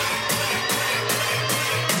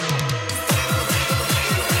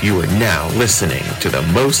You are now listening to the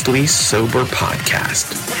Mostly Sober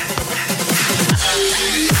Podcast.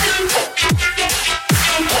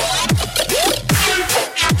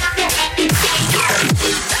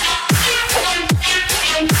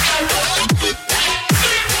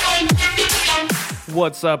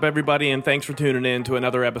 What's up, everybody, and thanks for tuning in to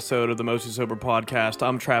another episode of the Mostly Sober Podcast.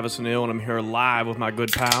 I'm Travis O'Neill, and I'm here live with my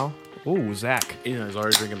good pal, Zach. Yeah, he's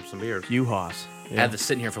already drinking some beers. Uhas. I had to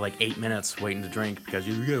sit in here for like 8 minutes waiting to drink because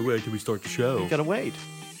you gotta wait till we start the show. You gotta wait.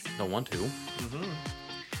 Don't want to.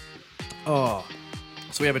 Oh,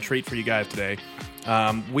 so we have a treat for you guys today.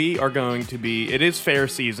 We are going to be, it is fair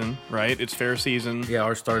season, right? It's fair season. Yeah,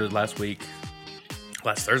 ours started last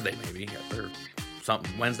Thursday maybe, or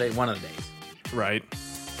something, Wednesday, one of the days. Right.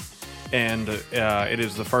 And it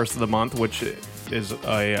is the first of the month, which is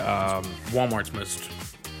a... Walmart's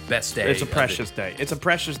best day. It's a precious day. It's a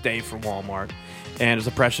precious day for Walmart, and it's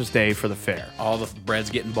a precious day for the fair. All the bread's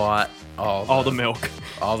getting bought. All the milk.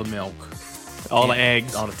 All the milk. All the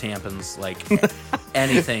eggs. All the tampons. Like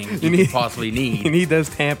anything you could possibly need. You need those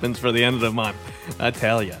tampons for the end of the month, I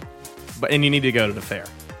tell you. And you need to go to the fair.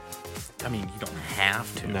 I mean, you don't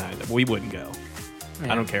have to. No, we wouldn't go.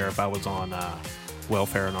 Yeah. I don't care if I was on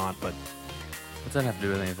welfare or not, but What's that have to do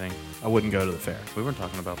with anything? I wouldn't go to the fair. We weren't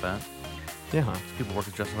talking about that. Yeah, huh? People work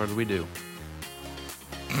just as hard as we do.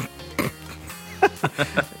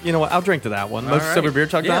 You know what? I'll drink to that one. Most right. Sober Beer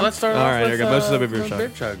Chug Yeah, time? let's start All off right, with, there you go. Most Sober Beer beer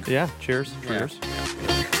Chug. chug. Yeah, cheers. Yeah. Cheers.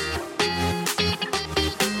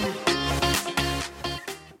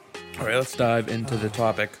 All right, let's dive into the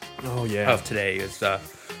topic Oh, yeah. of today. Is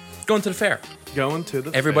going to the fair. Going to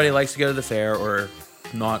the Everybody fair. likes to go to the fair, or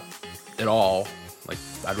not at all. Like,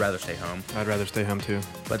 I'd rather stay home. I'd rather stay home, too.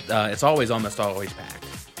 But it's almost always packed.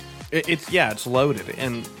 It's loaded,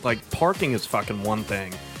 and like parking is fucking one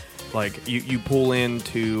thing. Like you pull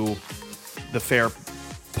into the fair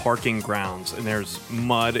parking grounds, and there's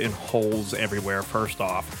mud and holes everywhere. First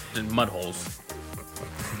off, And mud holes.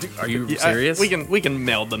 Are you Yeah, serious? we can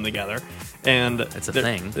meld them together, and It's a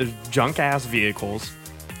thing. There's junk ass vehicles.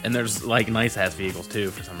 And there's like nice ass vehicles too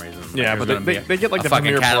for some reason. Like, Yeah, there's but gonna be they get like a the fucking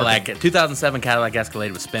premier Cadillac. parking. 2007 Cadillac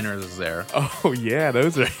Escalade with spinners is there. Oh yeah,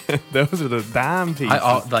 those are the dime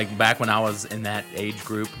pieces. Like back when I was in that age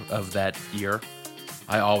group of that year,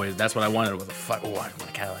 that's what I wanted was I want a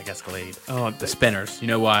Cadillac Escalade. Oh, The spinners. You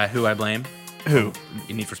know why? Who I blame? Who?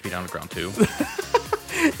 Need for Speed Underground 2.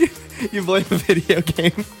 You blame a video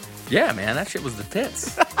game? Yeah, man, that shit was the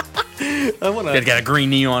tits. I want It got a green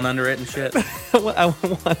neon under it and shit. I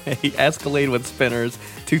want a Escalade with spinners,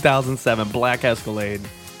 2007 black Escalade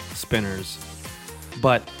spinners.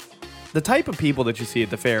 But the type of people that you see at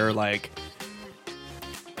the fair are like,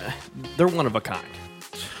 they're one of a kind.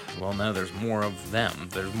 Well, no, there's more of them.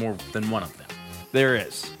 There's more than one of them. There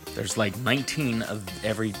is. There's like 19 of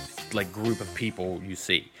every like group of people you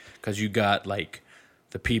see, because you got like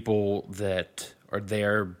the people that are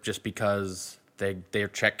there just because their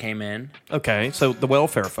check came in. Okay, so the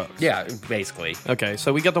welfare folks. Yeah, basically. Okay,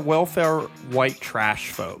 so we got the welfare white trash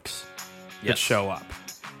folks that Yes. show up.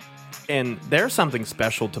 And they're something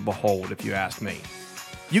special to behold, if you ask me.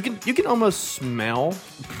 You can almost smell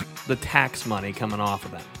the tax money coming off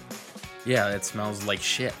of them. Yeah, it smells like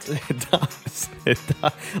shit. It does. It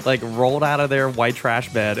does. Like rolled out of their white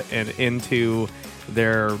trash bed and into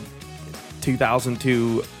their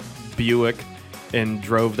 2002 Buick and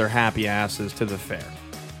drove their happy asses to the fair.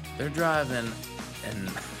 They're driving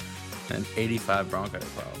an 85 Bronco,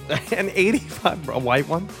 probably. An 85, a white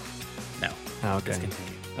one? No. Oh, okay.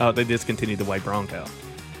 Discontinued. Oh, they discontinued the white Bronco.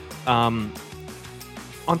 On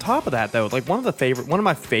top of that, though, like one of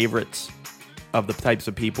my favorites of the types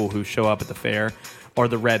of people who show up at the fair are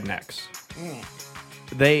the rednecks.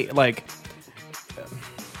 They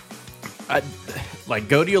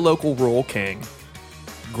go to your local Rural King,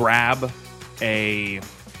 grab a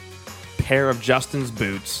pair of Justin's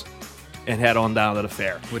boots, and head on down to the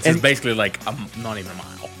fair. Which And- is basically like not even a mile.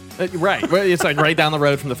 Right. It's like right down the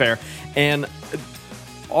road from the fair. And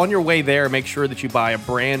on your way there, make sure that you buy a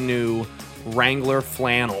brand new Wrangler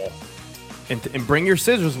flannel and bring your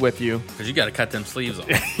scissors with you. Because you got to cut them sleeves off.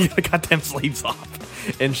 You gotta cut them sleeves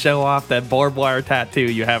off and show off that barbed wire tattoo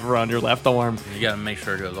you have around your left arm. You got to make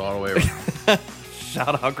sure it goes all the way around.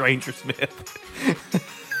 Shout out Granger Smith.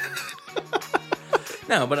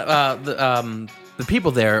 No, but the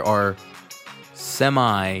people there are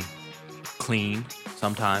semi-clean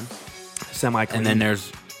sometimes. Semi-clean. And then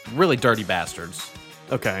there's really dirty bastards.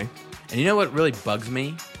 Okay. And you know what really bugs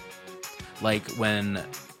me? Like when,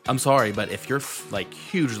 I'm sorry, but if you're like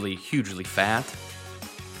hugely, hugely fat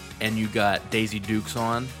and you got Daisy Dukes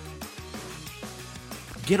on,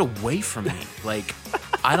 get away from me. Like,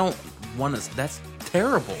 I don't want to. That's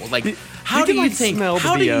terrible. Like, You how do can, you like, think? smell the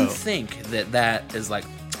How do you BO. think that is like?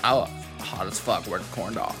 Oh, hot as fuck. Where's the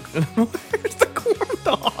corn dog? Where's the corn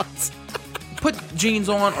dogs? Put jeans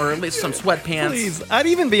on, or at least some sweatpants. Please, I'd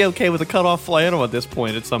even be okay with a cut-off flannel at this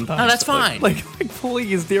point. At some time, No, that's fine. Like,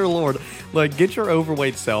 please, dear Lord, like, get your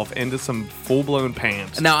overweight self into some full-blown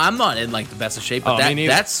pants. Now, I'm not in like the best of shape, but Oh, me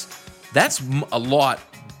neither. that's a lot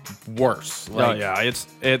worse. Oh Like, yeah,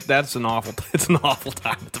 that's an awful. It's an awful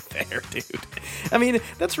time at the fair, dude. I mean,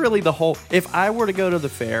 that's really the whole. If I were to go to the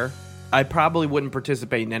fair, I probably wouldn't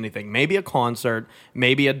participate in anything. Maybe a concert,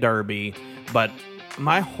 maybe a derby, but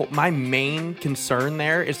my main concern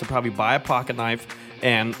there is to probably buy a pocket knife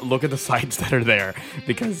and look at the sites that are there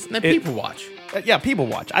because And people watch. Yeah, people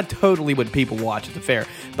watch. I totally would people watch at the fair,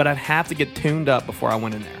 but I'd have to get tuned up before I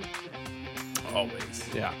went in there. Always.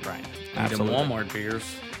 Yeah, right. Them Absolutely. Walmart beers.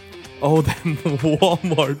 Oh, them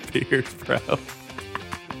Walmart beers, bro.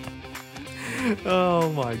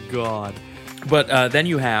 Oh my god. But then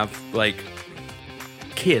you have like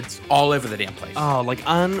kids all over the damn place. Oh, like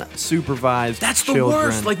unsupervised. That's the children.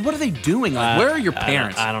 worst. Like, what are they doing? Like, where are your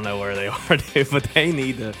parents? I don't know where they are, dude, but they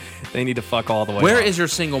need to fuck all the way. Where off. is your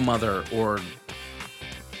single mother, or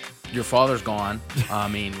your father's gone? I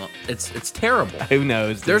mean, it's terrible. Who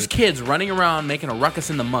knows? Dude. There's kids running around making a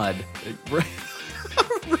ruckus in the mud.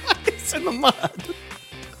 Ruckus in the mud.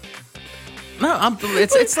 No,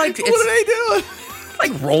 it's like What are they doing?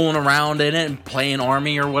 like rolling around in it and playing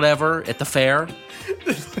army or whatever at the fair.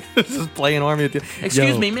 This is playing army with you. Excuse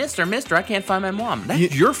Yo, me, mister, I can't find my mom. That's You-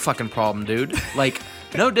 your fucking problem, dude. Like,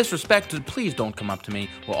 no disrespect, please don't come up to me.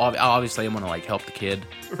 Well, obviously, I want to, like, help the kid.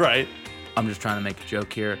 Right. I'm just trying to make a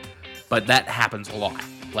joke here. But that happens a lot.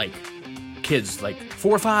 Like, kids, like,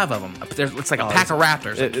 4 or 5 of them. It's like a pack of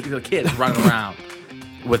raptors. Like, kids running around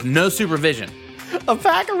with no supervision. A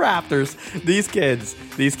pack of raptors. These kids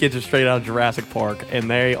are straight out of Jurassic Park, and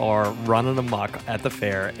they are running amok at the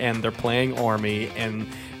fair, and they're playing army, and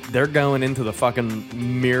they're going into the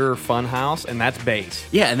fucking mirror fun house, and that's base.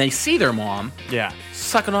 Yeah, and they see their mom Yeah.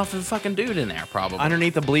 sucking off the fucking dude in there, probably.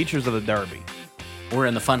 Underneath the bleachers of the derby. Or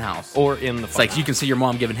in the fun house. Or in the It's like you can see your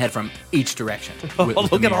mom giving head from each direction. Oh, with the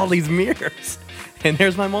look at all mirrors. these mirrors. And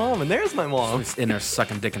there's my mom, and there's my mom. In there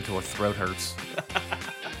sucking dick until her throat hurts.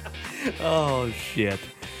 Oh, shit.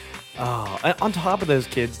 Oh, and on top of those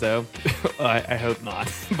kids, though, I hope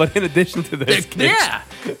not. But in addition to those kids, Yeah.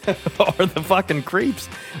 are the fucking creeps.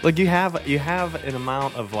 Like you have an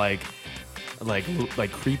amount of like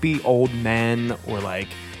creepy old men or like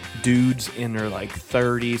dudes in their like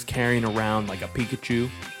 30s carrying around like a Pikachu,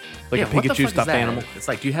 like Yeah, a what the Pikachu fuck is stuffed that? animal. It's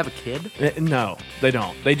like, do you have a kid? No, they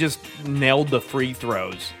don't. They just nailed the free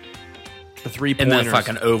throws, the 3 In pointers. the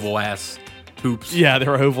fucking oval ass hoops. Yeah,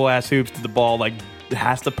 they're oval ass hoops to the ball. Like it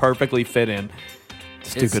has to perfectly fit in.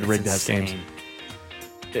 Stupid rigged ass games.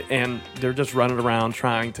 And they're just running around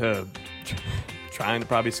trying to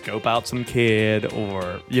probably scope out some kid,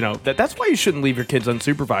 or that's why you shouldn't leave your kids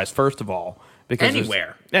unsupervised, first of all, because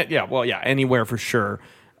Anywhere. anywhere for sure,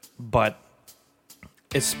 but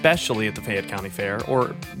especially at the Fayette County Fair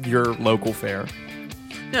or your local fair.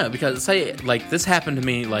 No, because say like this happened to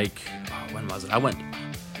me like when was it? I went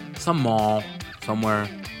some mall somewhere,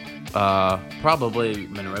 probably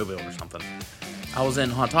Monroeville or something. I was in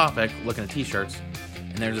Hot Topic looking at t-shirts,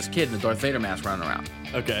 and there's this kid in a Darth Vader mask running around.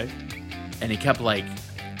 Okay. And he kept like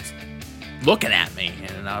looking at me,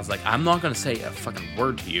 and I was like, I'm not gonna say a fucking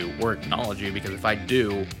word to you or acknowledge you, because if I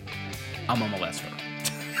do, I'm a molester.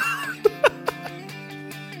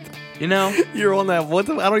 You know? You're on that. I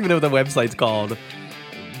don't even know what the website's called,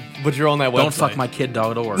 but you're on that website.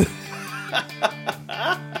 Don'tfuckmykid.org.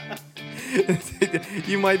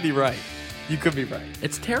 You might be right. You could be right.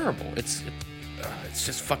 It's terrible. It's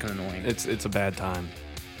just fucking annoying. It's a bad time.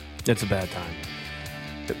 It's a bad time.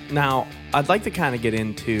 Now, I'd like to kind of get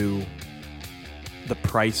into the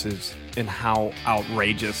prices and how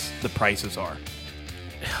outrageous the prices are.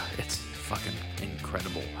 It's fucking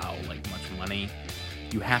incredible how like much money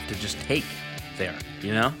you have to just take there.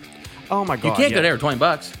 You know, Oh my god! you can't yeah. go there with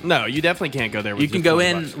 $20. No, you definitely can't go there. With You can just go 20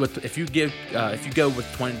 in bucks. with if you go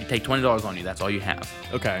with 20, you take $20 on you. That's all you have.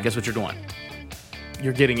 Okay. Guess what you're doing?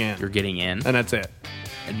 You're getting in, You're getting in, and that's it.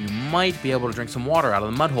 and you might be able to drink some water out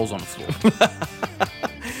of the mud holes on the floor.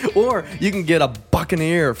 Or you can get a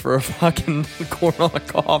Buccaneer for a fucking corn on the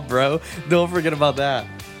cob, bro. Don't forget about that.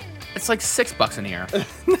 It's like $6 in here.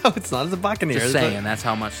 No, it's not. It's a Buccaneer. Just saying, that's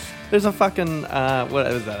how much. There's a fucking what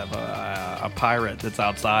is that? A pirate that's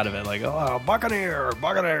outside of it. Like, oh, Buccaneer.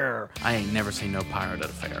 I ain't never seen no pirate at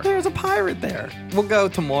a fair. There's a pirate there. We'll go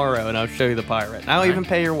tomorrow, and I'll show you the pirate. I'll even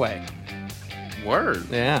pay your way. Word.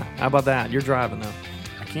 Yeah. How about that? You're driving though.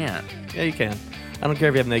 can't. Yeah, you can. I don't care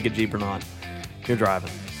if you have naked Jeep or not. You're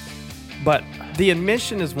driving. But the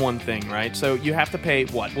admission is one thing, right? So you have to pay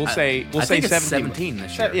what? We'll say I think it's 17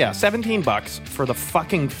 this year. Yeah, $17 for the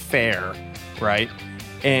fucking fair, right?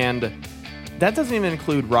 And that doesn't even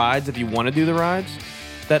include rides if you want to do the rides.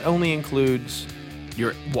 That only includes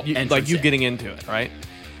Your like you getting into it, right?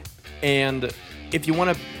 And if you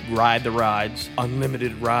want to ride the rides,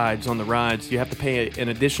 unlimited rides on the rides, you have to pay an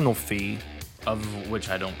additional fee. of which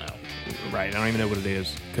I don't know. Right, I don't even know what it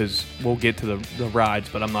is because we'll get to the rides,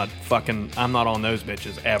 but I'm not on those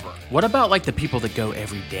bitches ever. What about like the people that go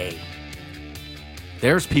every day?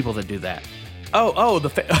 There's people that do that.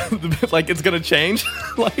 Like it's gonna change?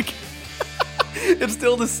 Like it's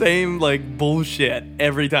still the same like bullshit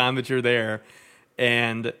every time that you're there,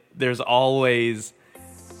 and there's always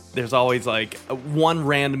like one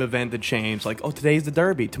random event that changed. Like, oh, today's the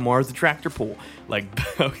Derby, tomorrow's the tractor pull. Like,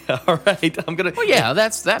 okay, all right, I'm gonna. Well, yeah,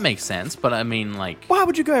 that makes sense. But I mean, like, Why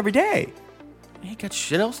would you go every day? you got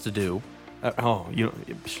shit else to do.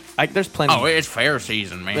 There's plenty. Oh, it's fair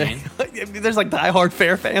season, man. There's like diehard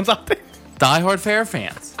fair fans out there. Diehard fair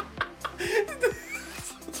fans.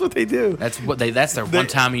 That's what they do. That's their one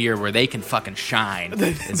time a year where they can fucking shine.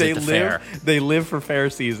 They live for fair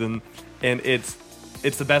season, and it's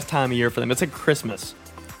the best time of year for them. It's like Christmas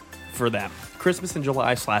for them. Christmas in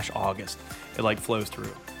July/August. It like flows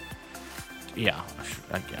through. Yeah,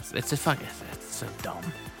 I guess it's so dumb.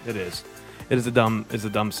 It is. It is a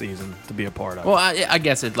dumb season to be a part of. Well, I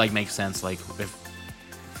guess it like makes sense. Like if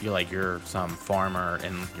you're some farmer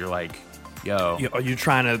and you're like, yo, Are you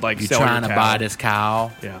trying to like you sell trying your to cow? buy this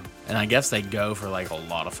cow? Yeah. And I guess they go for like a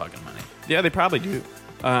lot of fucking money. Yeah, they probably do.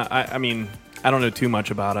 I mean, I don't know too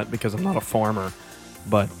much about it because I'm not a farmer,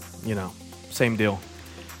 but same deal.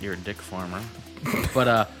 You're a dick farmer.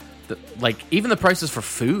 But even the prices for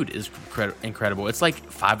food is incredible. It's like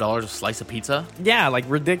 $5 a slice of pizza. Yeah, like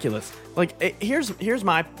ridiculous. Like here's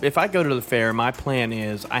my, if I go to the fair, my plan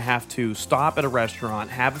is I have to stop at a restaurant,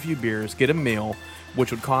 have a few beers, get a meal,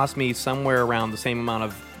 which would cost me somewhere around the same amount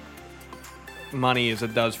of money as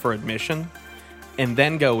it does for admission, and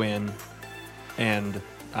then go in and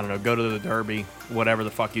I don't know, go to the Derby, whatever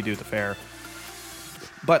the fuck you do at the fair.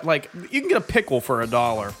 But like you can get a pickle for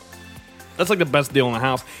 $1. That's like the best deal in the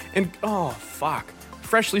house. And oh fuck,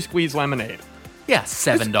 freshly squeezed lemonade. Yeah,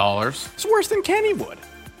 $7. It's worse than Kennywood.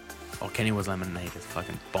 Oh, Kennywood's lemonade is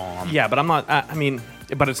fucking bomb. Yeah, but I'm not. I mean,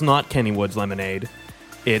 but it's not Kennywood's lemonade.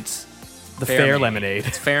 It's the fair lemonade.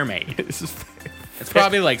 It's fair made. It's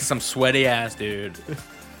Probably like some sweaty ass dude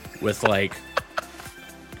with like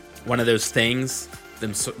one of those things,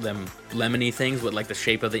 them lemony things with like the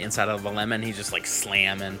shape of the inside of a lemon. He's just like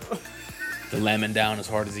slamming the lemon down as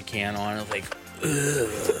hard as he can on it, like,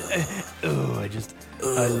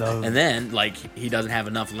 I love. and then like he doesn't have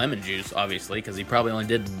enough lemon juice, obviously, because he probably only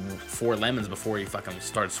did 4 lemons before he fucking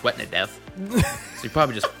started sweating to death. So he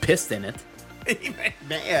probably just pissed in it. He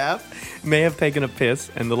may have taken a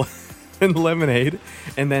piss in the lemonade,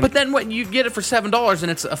 and then. But then what? You get it for $7,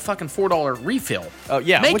 and it's a fucking $4 refill. Oh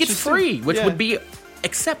yeah, make which it is free, which yeah. would be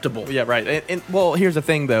acceptable. Yeah, right. And well, here's the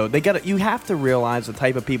thing though. You have to realize the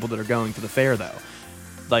type of people that are going to the fair though.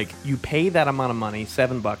 Like you pay that amount of money,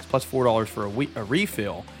 $7 plus $4 for a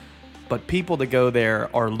refill, but people that go there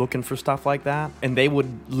are looking for stuff like that, and they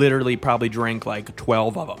would literally probably drink like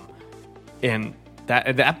 12 of them, and that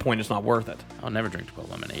at that point it's not worth it. I'll never drink 12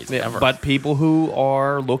 lemonades ever. But people who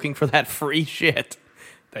are looking for that free shit,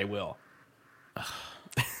 they will.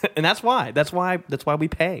 And that's why we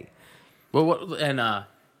pay. Well, and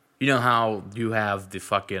you know how you have the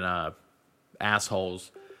fucking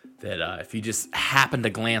assholes that if you just happen to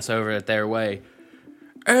glance over at their way,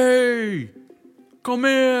 hey, come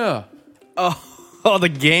here. Oh, the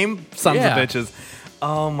game sons Yeah. of bitches.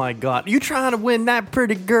 Oh my god, you trying to win that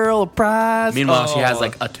pretty girl a prize? Meanwhile, she Oh. has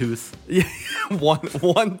like a tooth. Yeah,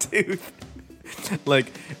 one tooth. Like,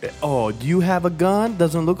 oh, do you have a gun?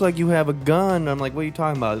 Doesn't look like you have a gun. I'm like, what are you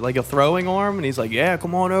talking about? Like a throwing arm? And he's like, yeah,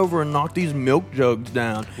 come on over and knock these milk jugs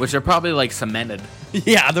down. Which are probably like cemented.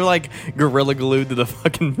 Yeah, they're like gorilla glued to the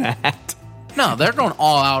fucking mat. No, they're going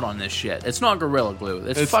all out on this shit. It's not Gorilla Glue.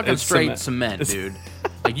 It's fucking it's straight cement. cement, dude.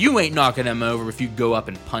 Like, you ain't knocking them over if you go up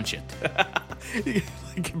and punch it.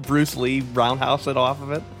 Like Bruce Lee roundhouse it off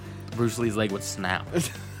of it. Bruce Lee's leg would snap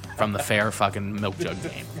from the fair fucking milk jug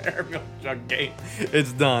game. Milk jug game.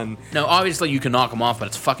 It's done. No, obviously you can knock them off, but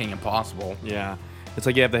it's fucking impossible. Yeah. It's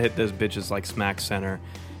like you have to hit those bitches like smack center,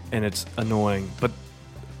 and it's annoying. But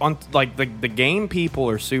on like the game people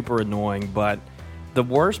are super annoying, but the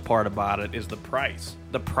worst part about it is the price.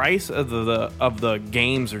 The price of the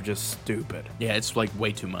games are just stupid. Yeah, it's like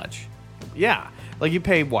way too much. Yeah. Like, you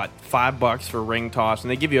pay, what, $5 for ring toss,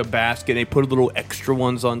 and they give you a basket, and they put little extra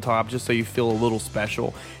ones on top just so you feel a little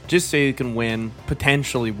special, just so you can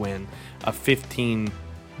potentially win a $15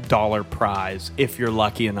 prize if you're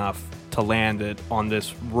lucky enough to land it on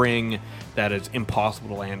this ring that is impossible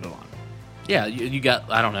to land it on. Yeah, you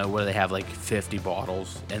got, I don't know, what do they have, like 50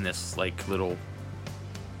 bottles in this, like, little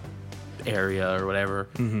area or whatever.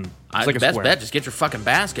 Mm-hmm. Like best bet, just get your fucking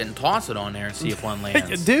basket and toss it on there and see if one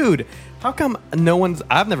lands. Dude, how come no one's...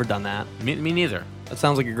 I've never done that. Me neither. That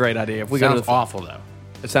sounds like a great idea. If we Sounds awful, though.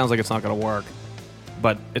 It sounds like it's not going to work,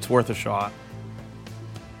 but it's worth a shot.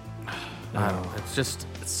 I don't know.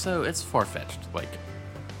 It's far-fetched. Like,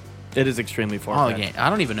 it is extremely far-fetched. I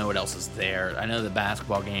don't even know what else is there. I know the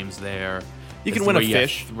basketball game's there. You can win a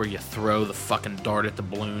fish. Where you throw the fucking dart at the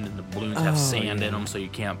balloon, and the balloons have sand in them, so you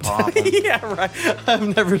can't pop them. Yeah, right.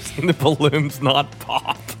 I've never seen the balloons not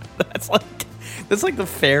pop. That's like the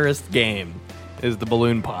fairest game, is the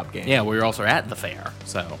balloon pop game. Yeah, we're also at the fair,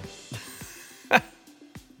 so.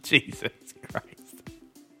 Jesus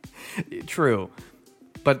Christ. True.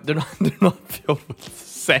 But they're not filled with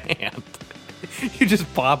sand. You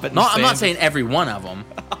just pop it. I'm not saying every one of them.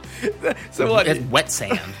 So what? It's wet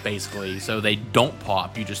sand, basically, so they don't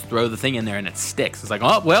pop. You just throw the thing in there and it sticks. It's like,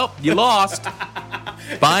 oh, well, you lost.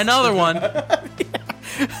 Buy another one.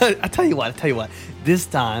 I tell you what. This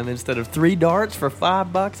time, instead of 3 darts for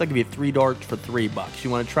 $5, I'll give you 3 darts for $3.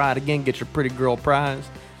 You want to try it again? Get your pretty girl prize?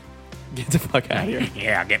 Get the fuck out of here.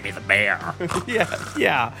 Yeah, get me the bear.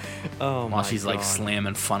 Yeah. Oh, While she's like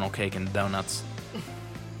slamming funnel cake and donuts.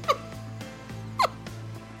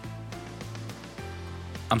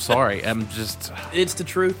 I'm sorry. It's the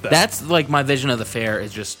truth, though. That's like my vision of the fair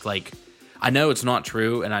is just like, I know it's not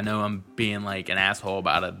true, and I know I'm being like an asshole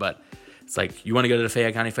about it, but it's like, you want to go to the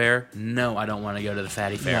Fayette County Fair? No, I don't want to go to the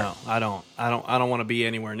Fatty Fair. No, I don't want to be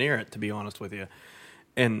anywhere near it, to be honest with you.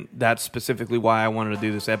 And that's specifically why I wanted to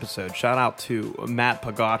do this episode. Shout out to Matt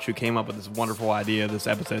Pagach, who came up with this wonderful idea, this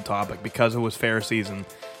episode topic, because it was fair season.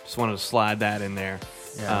 Just wanted to slide that in there.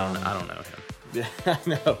 Yeah, I don't know him. Yeah, I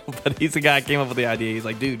know, but he's the guy who came up with the idea. He's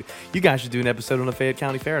like, dude, you guys should do an episode on the Fayette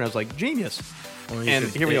County Fair. And I was like, genius. Well,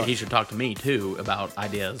 here we are. He should talk to me, too, about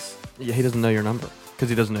ideas. Yeah, he doesn't know your number because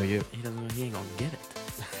he doesn't know you. He ain't going to get it.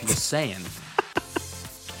 I'm just saying.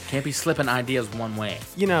 Can't be slipping ideas one way.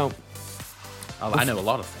 You know. I know a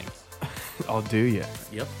lot of things. Oh, do you?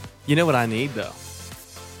 Yep. You know what I need, though?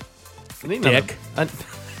 I need Dick.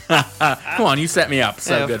 Come on, you set me up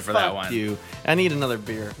so good for that one. You. I need another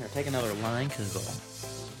beer. Here, take another line kugel.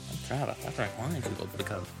 I drank line kugel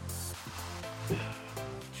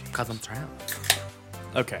because I'm proud.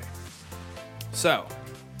 Okay. So,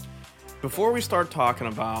 before we start talking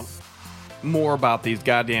about more about these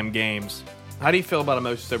goddamn games, how do you feel about a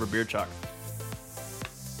Motion Sober Beer Chuck?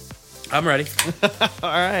 I'm ready.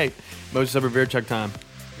 All right. Motion Sober Beer Chuck time.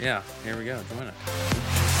 Yeah, here we go. Join it.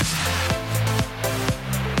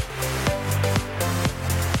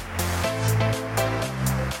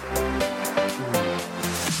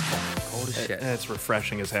 It's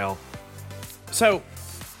refreshing as hell. So,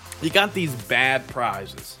 you got these bad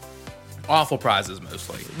prizes. Awful prizes,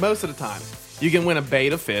 mostly. Most of the time. You can win a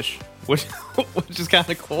bait of fish, which is kind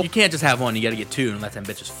of cool. You can't just have one. You got to get 2 and let them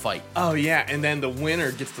bitches fight. Oh, yeah. And then the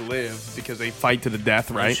winner gets to live because they fight to the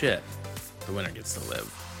death, right? No shit. The winner gets to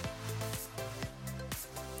live.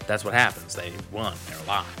 That's what happens. They won. They're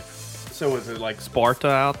alive. So is it like Sparta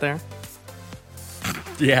out there?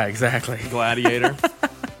 Yeah, exactly. Gladiator.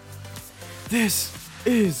 This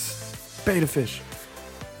is beta fish.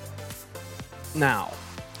 Now,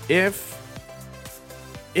 if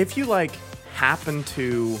you like happen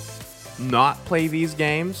to not play these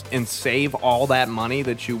games and save all that money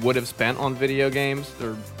that you would have spent on video games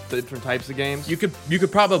or different types of games, You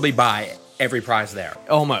could probably buy every prize there.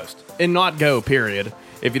 almost, and not go, period,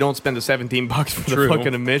 if you don't spend the $17 for True. the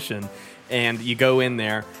fucking admission, and you go in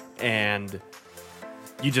there and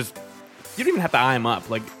you don't even have to eye them up.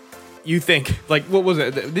 Like, you think, like, what was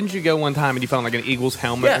it? Didn't you go one time and you found like an Eagles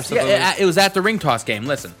helmet or something? Yeah, it was at the ring toss game.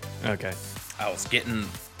 Listen, Okay. I was getting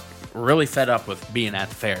really fed up with being at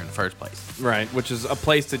the fair in the first place. Right, which is a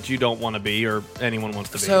place that you don't want to be or anyone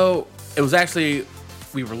wants to be. So it was actually,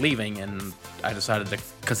 we were leaving and I decided to,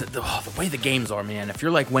 because the way the games are, man, if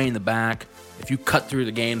you're like way in the back, if you cut through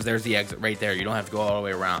the games, there's the exit right there. You don't have to go all the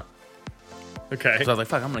way around. Okay. So I was like,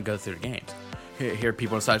 fuck, I'm going to go through the games. Hear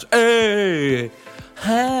people on the sides, hey,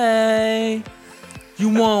 you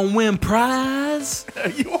want to win prize?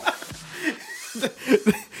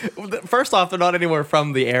 First off, they're not anywhere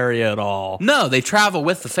from the area at all. No, they travel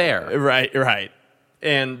with the fair. Right.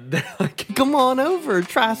 And they're like, come on over,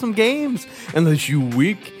 try some games. Unless you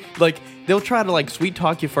weak, like they'll try to like sweet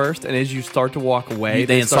talk you first, and as you start to walk away,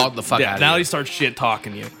 They insult the fuck out of Now you. they start shit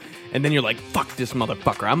talking you, and then you're like, "Fuck this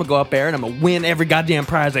motherfucker! I'm gonna go up there and I'm gonna win every goddamn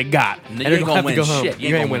prize I got." And And you they're ain't gonna have to win go home. shit. You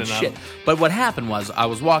ain't gonna win winning shit. But what happened was, I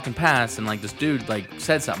was walking past, and like this dude like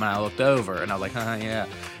said something, and I looked over, and I was like, yeah.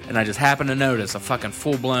 And I just happened to notice a fucking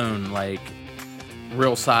full blown like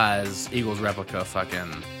real size Eagles replica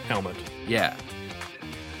fucking helmet. yeah.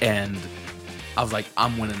 And I was like,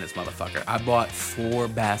 I'm winning this motherfucker. I bought 4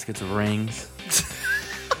 baskets of rings.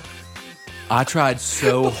 I tried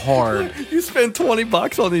so hard. You spent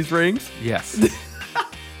 $20 on these rings. Yes.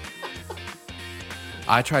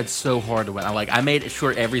 I tried so hard to win. I made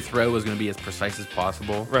sure every throw was going to be as precise as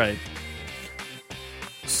possible. Right.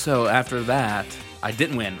 So after that, I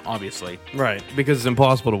didn't win, obviously. Right. Because it's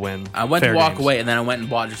impossible to win. I went fair to walk games. away, and then I went and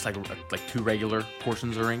bought just like 2 regular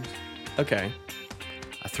portions of rings. Okay.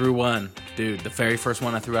 I threw one. Dude, the very first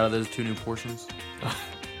one I threw out of those 2 new portions,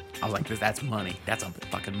 I was like, that's money. That's a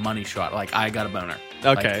fucking money shot. Like, I got a boner.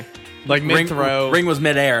 Okay. Like Ring, mid-throw. ring was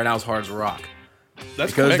midair, and I was hard as a rock.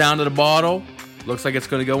 That's It goes quick. down to the bottle. Looks like it's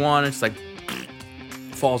going to go on. It's like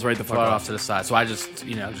Falls right the fuck fly off. off to the side. So I just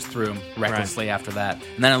threw them recklessly after that.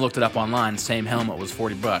 And then I looked it up online. Same helmet was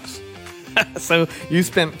 $40. So you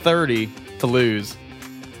spent 30 to lose,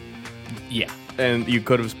 Yeah. and you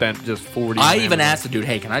could have spent just 40. I on even Amazon. asked the dude,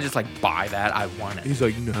 hey, can I just like buy that? I want it. He's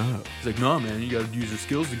like, no. He's like, no, man, you got to use your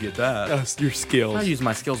skills to get that. That's your skills. I use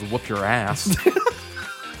my skills to whoop your ass.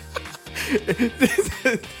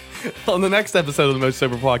 On the next episode of the Most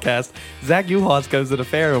Sober Podcast, Zach Uhas goes to the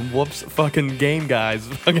fair and whoops fucking game guys'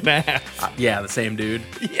 fucking ass. Yeah, the same dude.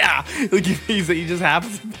 Yeah, like he just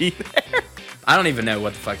happens to be there. I don't even know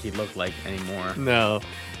what the fuck he looked like anymore. No,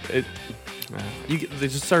 they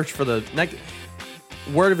just search for the next.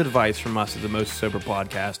 Word of advice from us at the Most Sober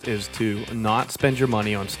Podcast is to not spend your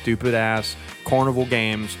money on stupid ass carnival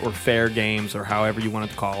games or fair games or however you want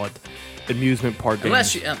to call it, amusement park games.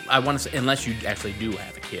 Unless you, I want to say, unless you actually do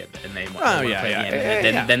have a kid and they want to play yeah,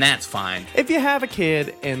 the game, then that's fine. If you have a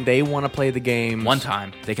kid and they want to play the game One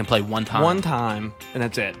time they can play one time. one time, and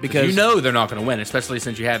that's it. Because You know they're not going to win, especially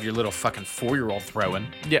since you have your little fucking 4-year-old throwing.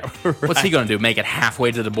 yeah, What's he going to do? Make it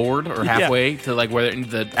halfway to the board or Yeah. halfway to like where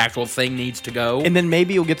the actual thing needs to go? And then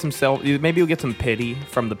maybe you'll get some pity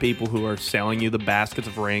from the people who are selling you the baskets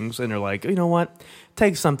of rings, and they're like, you know what,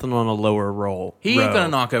 take something on a lower roll. He ain't row." going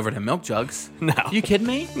to knock over them milk jugs. No. You kidding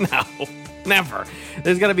me? No, never.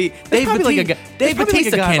 There's got to be Dave Batista, Dave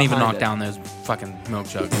Batista can't even knock down those fucking milk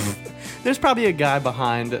jugs. There's probably a guy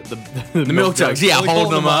behind the milk jugs, yeah, like,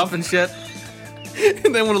 holding them up and shit.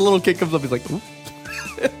 and then when a little kid comes up, he's like, "Oop."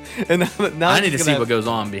 And now I need to he's see gonna what goes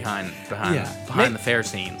on behind Yeah. the fair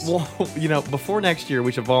scenes. Well, before next year,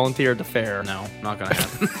 we should volunteer at the fair. No, not gonna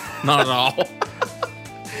happen. Not at all.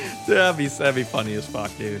 That'd be funny as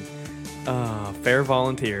fuck, dude. Fair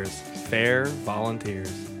volunteers.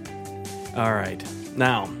 All right.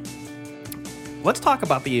 Now, let's talk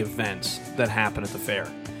about the events that happen at the fair.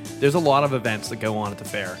 There's a lot of events that go on at the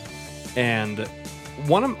fair. And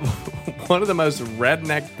one of the most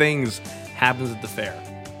redneck things happens at the fair.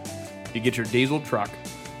 You get your diesel truck,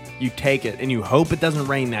 you take it, and you hope it doesn't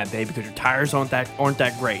rain that day because your tires aren't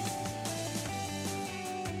that great.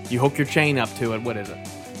 You hook your chain up to it. What is it?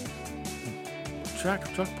 Truck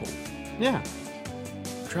pull. Yeah,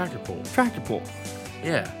 Tractor pull. tractor pull.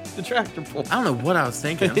 Yeah. The tractor pull. I don't know what I was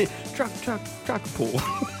thinking. Tractor pull.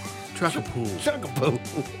 Trucker pool. Tractor pull.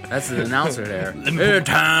 That's the announcer there. It's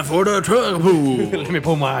time for the trucker pool. Let me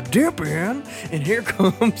pull my dip in, and here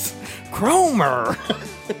comes Cromer.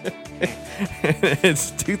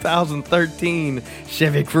 It's 2013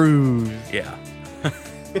 Chevy Cruze. Yeah.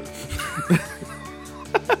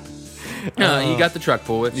 No, you got the truck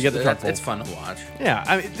pool. You got the truck pool. It's fun to watch. Yeah,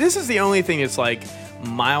 I mean, this is the only thing that's like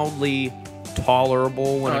mildly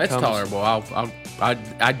tolerable when it It's comes. tolerable.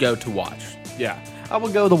 I'd go to watch. Yeah, I will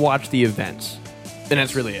go to watch the events, and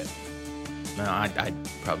that's really it. No, I'd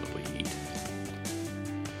probably eat.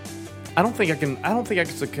 I don't think I can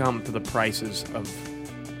succumb to the prices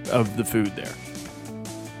of the food there.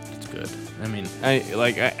 It's good. I mean, I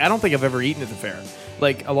don't think I've ever eaten at the fair.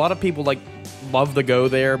 Like, a lot of people love to go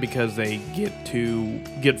there because they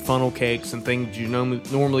get funnel cakes and things you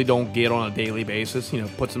normally don't get on a daily basis. You know,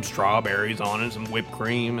 put some strawberries on it, some whipped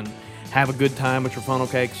cream, and have a good time with your funnel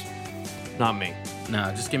cakes. Not me. no,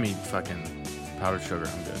 just give me fucking powdered sugar.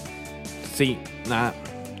 I'm good. See, not.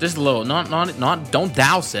 Just a little. Not. Don't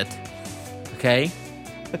douse it. Okay.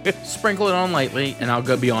 Sprinkle it on lightly, and I'll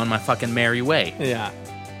go be on my fucking merry way. Yeah.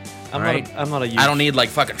 I'm Right? not a I don't need like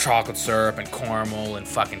fucking chocolate syrup and caramel and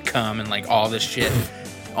fucking cum and like all this shit.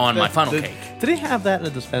 on my funnel cake. Did he have that in a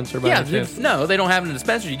dispenser? By Yeah, any chance? no, they don't have it in the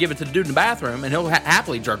dispenser. You give it to the dude in the bathroom, and he'll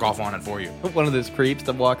happily jerk off on it for you. One of those creeps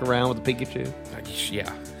that walk around with a Pikachu.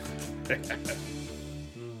 Yeah.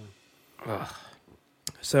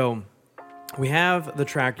 So, we have the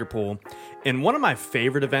tractor pull, and one of my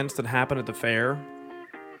favorite events that happened at the fair,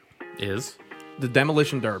 Is? the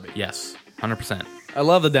Demolition Derby. Yes, 100%. I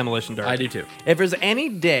love the Demolition Derby. I do too. If there's any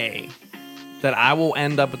day that I will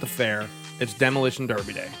end up at the fair, it's Demolition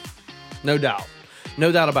Derby Day. No doubt.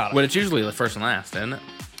 No doubt about it. But it's usually the first and last, isn't it?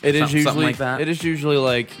 It is usually something like that. It is usually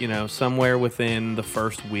like, somewhere within the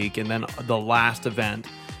first week, and then the last event.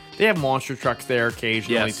 They have monster trucks there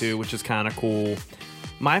occasionally Yes. too, which is kind of cool.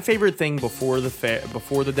 My favorite thing before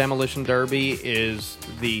the Demolition Derby is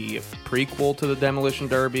the prequel to the Demolition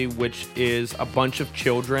Derby, which is a bunch of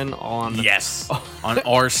children on. Yes. On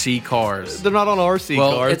RC cars. They're not on RC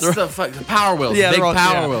Well, cars. it's the Power Wheels. Yeah, big they're on-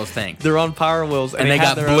 Power yeah. Wheels thing. They're on Power Wheels, and they they got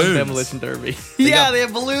have their balloons. own Demolition Derby. They Yeah, got- they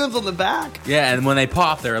have balloons on the back. Yeah, and when they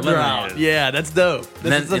pop, they're They're eliminated. out. Yeah, that's dope. And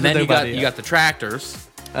then, That's such a you dope got idea. the tractors,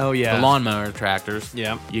 Oh yeah, the lawnmower tractors.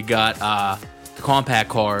 Yeah. You got the compact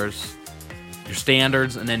cars, your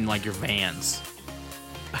standards, and then like your vans.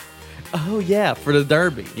 Oh yeah, for the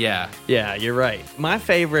Derby. Yeah. Yeah, you're right. My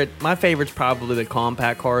favorite's probably the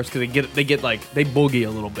compact cars because they boogie a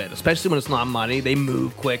little bit, especially when it's not muddy. They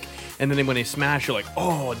move quick, and then when they smash, you're like,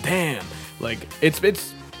 oh damn! Like it's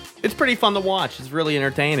pretty fun to watch. It's really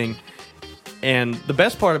entertaining, and the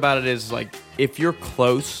best part about it is like if you're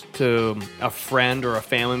close to a friend or a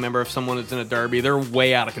family member of someone that's in a Derby, they're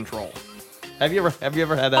way out of control. Have you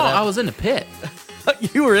ever had that? Oh, I happen? was in the pit.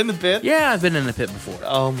 You were in the pit? Yeah, I've been in the pit before.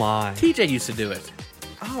 Oh my. TJ used to do it.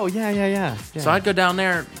 Oh yeah. So I'd go down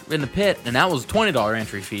there in the pit, and that was $20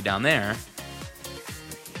 entry fee down there.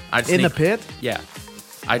 In the pit? Yeah.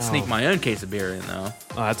 I'd sneak Oh. my own case of beer in, though,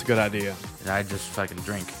 Oh, that's a good idea. and I'd just fucking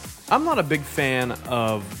drink. I'm not a big fan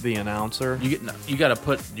of the announcer. You got to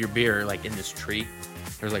put your beer, like, in this tree.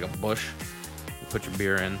 There's, like, a bush. You put your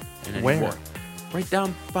beer in. And then Where? You walk right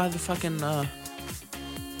down by the fucking,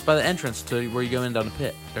 by the entrance to where you go in down the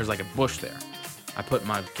pit. There's, like, a bush there. I put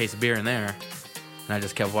my case of beer in there, and I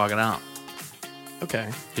just kept walking out. Okay.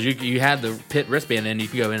 Because you had the pit wristband in, you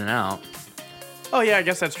could go in and out. Oh yeah, I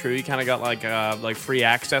guess that's true. You kind of got like free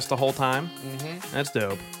access the whole time. Mm-hmm. That's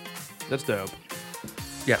dope. That's dope.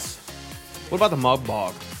 Yes. What about the mud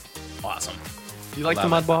bog? Awesome. Do you like the Love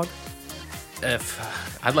mud it. bog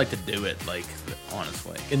If I'd like to do it, like,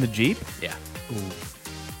 honestly. in the Jeep? Yeah.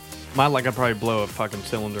 I'd probably blow a fucking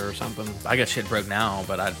cylinder or something. I got shit broke now,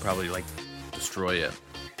 but I'd probably, like, destroy it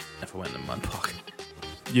if I went in the mud bog.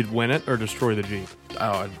 You'd win it or destroy the Jeep?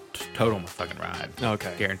 Oh, I'd total my fucking ride.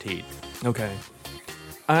 Okay. Guaranteed. Okay.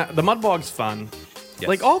 The mud bog's fun. Yes.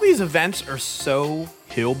 Like all these events are so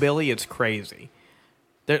hillbilly, it's crazy.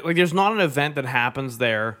 There's not an event that happens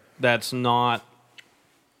there that's not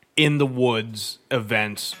in the woods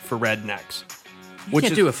events for rednecks. You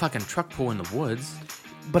can't do a fucking truck pull in the woods.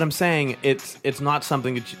 But I'm saying it's not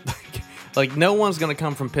something that you, like no one's gonna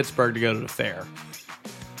come from Pittsburgh to go to the fair.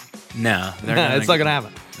 No. It's not gonna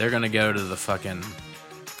happen. They're going to go to the fucking...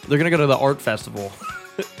 They're gonna go to the art festival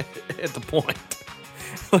at the Point.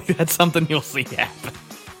 Like that's something you'll see happen.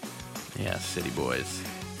 Yeah, city boys.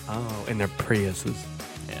 Oh, in their Priuses.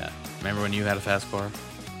 Yeah. Remember when you had a fast car?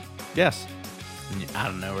 Yes. And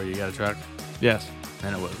out of nowhere you got a truck? Yes.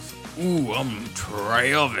 And it was, ooh, I'm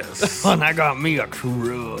Travis. And I got me a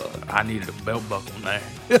truck. I needed a belt buckle now.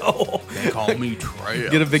 Oh. They call me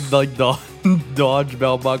Travis. Get a big like Dodge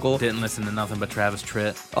belt buckle. Didn't listen to nothing but Travis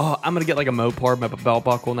Tritt. Oh, I'm gonna get like a Mopar belt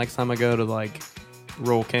buckle next time I go to like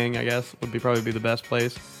Royal King. I guess would probably be the best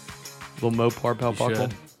place. Little Mopar belt You buckle.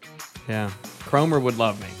 should. Yeah, Cromer would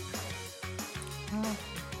love me.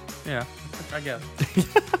 Yeah, I guess.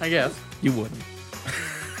 I guess. You wouldn't.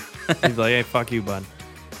 He's like, hey, fuck you, bud.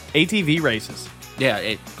 ATV races.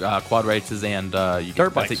 Yeah, quad races and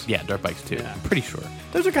Dirt bikes. Yeah, dirt bikes too. Yeah. I'm pretty sure.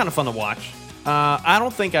 Those are kind of fun to watch. I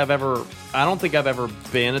don't think I've ever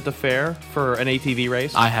been at the fair for an ATV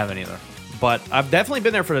race. I haven't either. But I've definitely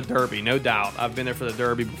been there for the Derby, no doubt. I've been there for the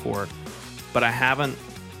Derby before, but I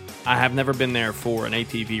have never been there for an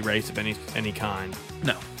ATV race of any kind.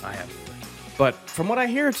 No, I haven't. But from what I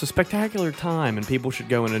hear, it's a spectacular time, and people should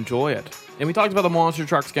go and enjoy it. And we talked about the monster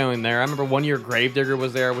trucks going there. I remember one year Gravedigger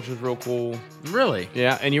was there, which was real cool. Really?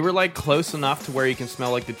 Yeah, and you were like close enough to where you can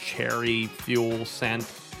smell like the cherry fuel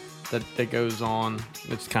scent that goes on.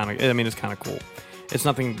 It's kind of cool. It's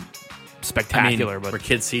nothing spectacular, Were but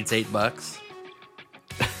kids' seats $8?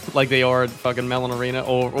 like they are at fucking Mellon Arena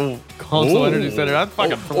or Console Energy Center. That's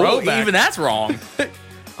fucking throwback. Even that's wrong.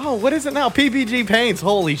 Oh, what is it now? PPG Paints.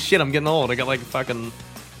 Holy shit, I'm getting old. I got like fucking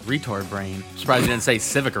retard brain. Surprised you didn't say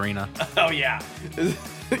Civic Arena. Oh yeah,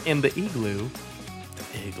 in the Igloo.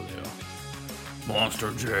 Igloo.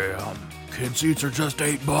 Monster Jam. Kid seats are just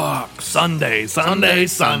 $8. Sunday.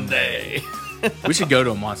 We should go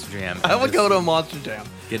to a Monster Jam. I would go to a Monster Jam.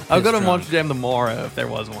 I'll go to a Monster Jam tomorrow if there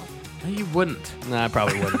was one. No, you wouldn't. No, I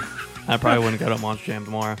probably wouldn't. I probably wouldn't go to a Monster Jam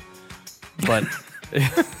tomorrow. But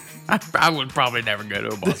I would probably never go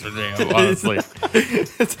to a Monster Jam, honestly. I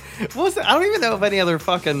don't even know of any other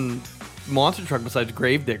fucking monster truck besides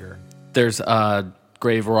Gravedigger. There's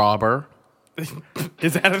Grave Robber.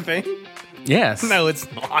 Is that a thing? Yes. No,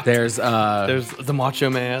 it's not. There's the Macho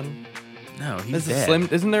Man. no, he's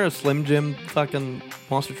dead. Isn't there a Slim Jim fucking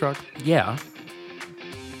monster truck? Yeah.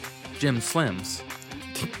 Jim Slims.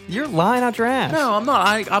 You're lying out your ass. No, I'm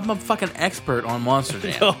not. I'm a fucking expert on Monster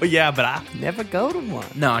Jam. Oh yeah, but I never go to one.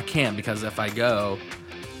 No, I can't because if I go,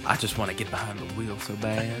 I just want to get behind the wheel so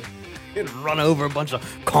bad. You'd run over a bunch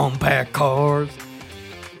of compact cars.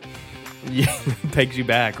 Yeah, takes you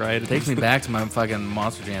back, right? It takes me back to my fucking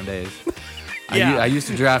Monster Jam days. Yeah. I used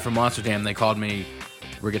to drive for Monster Jam. They called me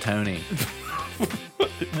Rigatoni.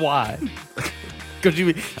 Why? Because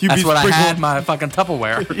you That's what I had my fucking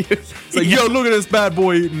Tupperware. It's like, yo, look at this bad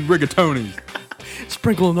boy eating rigatoni.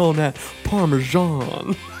 Sprinkling on that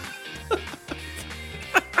Parmesan.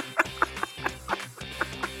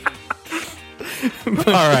 All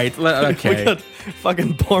right, okay. We got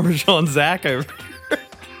fucking Parmesan Zach over here.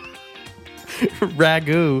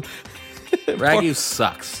 Ragu. Ragu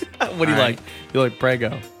sucks. What do you All like? right. You like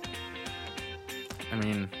Prego? I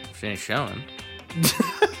mean, she ain't showing.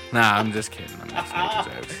 Nah, I'm just kidding. I'm just making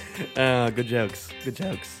jokes. Good jokes. Good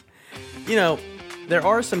jokes. You know, there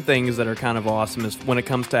are some things that are kind of awesome when it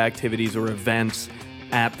comes to activities or events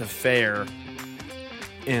at the fair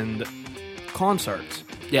and concerts.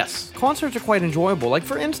 Yes. Concerts are quite enjoyable. Like,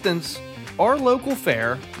 for instance, our local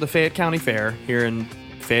fair, the Fayette County Fair here in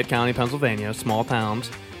Fayette County, Pennsylvania, small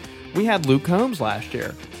towns, we had Luke Combs last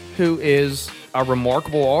year, who is a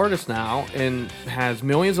remarkable artist now and has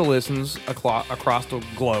millions of listens across the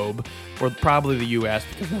globe, or probably the U.S.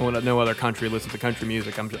 because no other country listens to country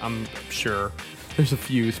music. I'm sure there's a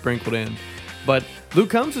few sprinkled in, but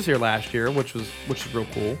Luke Combs was here last year, which is real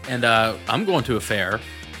cool. And I'm going to a fair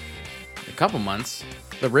in a couple months.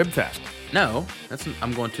 The Rib Fest. No,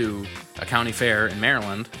 I'm going to a county fair in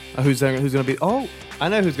Maryland. Who's there? Who's going to be? Oh, I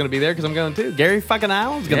know who's going to be there because I'm going too. Gary fucking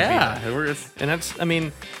Allen's going to be there. And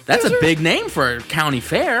that's a big name for a county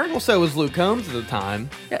fair. Well, so was Luke Combs at the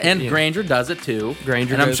time. Yeah, and Granger does it too.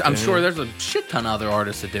 I'm sure there's a shit ton of other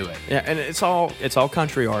artists that do it. Yeah, and it's all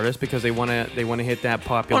country artists because they want to hit that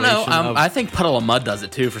population. Well, no, I think Puddle of Mud does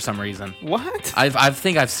it too for some reason. What? I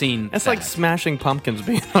think I've seen. That's like Smashing Pumpkins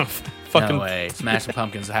being on fucking. No way. Smashing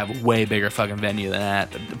Pumpkins have a way bigger fucking venue than that.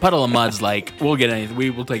 Puddle of Mud's like, we'll get anything. We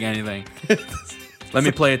will take anything. Let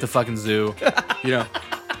me play at the fucking zoo. You know.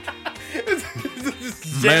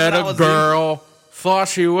 Met a girl, thought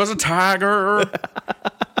she was a tiger.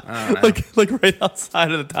 like right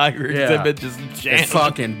outside of the tiger exhibit, just jamming. It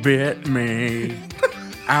fucking bit me.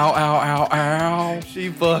 Ow, ow, ow, ow. She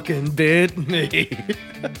fucking bit me.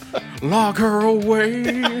 Lock her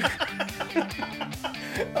away.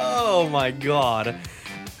 Oh my god.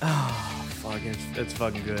 Oh, fuck. It's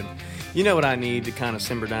fucking good. You know what I need to kind of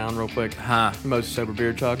simmer down real quick? Huh? Most sober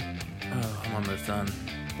beer chug. Oh, I'm almost done.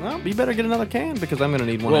 Well, you better get another can because I'm going to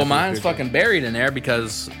need one. Well, mine's fucking buried in there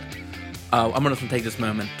because I'm going to take this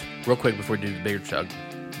moment real quick before we do the beer chug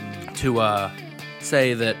to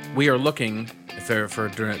say that we are looking for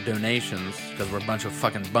donations because we're a bunch of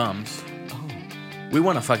fucking bums. Oh. We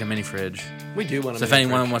want a fucking mini fridge. We do want a So if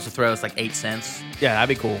anyone wants to throw us like 8 cents. Yeah,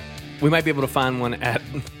 that'd be cool. We might be able to find one at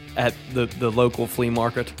the local flea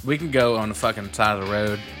market. We can go on the fucking side of the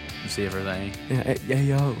road and see if there's any.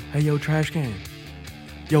 Yeah, hey yo, trash can.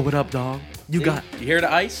 Yo, what up, dog? You hear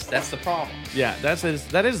the ice? That's the problem. Yeah,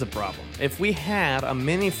 that is the problem. If we had a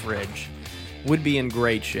mini fridge, we'd be in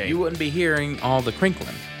great shape. You wouldn't be hearing all the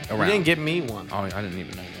crinkling around. You didn't get me one. Oh, I didn't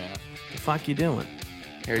even know that. The fuck you doing?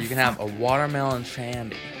 Here, you can have a watermelon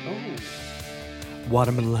shandy. Oh.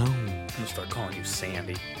 Watermelon. I'm gonna start calling you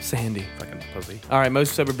Sandy. Sandy. Fucking pussy. All right,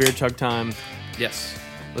 most sober beer chug time. Yes.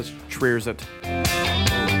 Let's cheers it.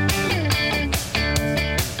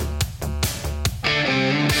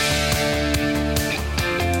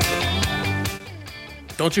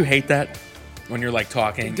 Don't you hate that when you're like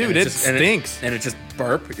talking, dude? It stinks, and it just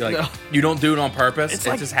burp. You're like, you don't do it on purpose.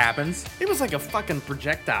 It just happens. It was like a fucking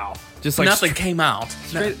projectile. Just like nothing came out.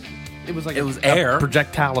 Straight. It was like it was air.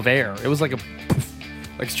 Projectile of air. It was like a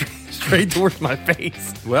like straight towards my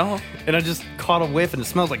face. Well, And I just caught a whiff, and it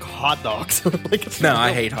smells like hot dogs. Like it's no,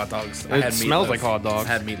 I hate hot dogs. It smells like hot dogs.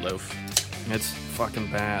 I had meatloaf. It's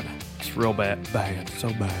fucking bad. It's real bad. Bad. So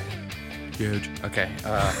bad. Huge. Okay.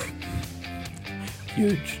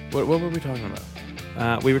 Huge. What were we talking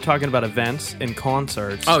about? We were talking about events and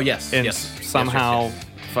concerts. Oh, yes. And yes. somehow Yes.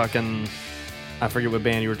 fucking... I forget what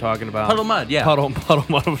band you were talking about. Puddle Mud, yeah. Puddle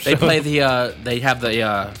Mud. They play they have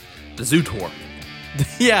the zoo tour.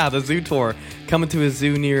 Yeah, the zoo tour. Coming to a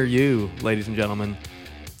zoo near you, ladies and gentlemen.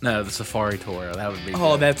 No, the safari tour. That would be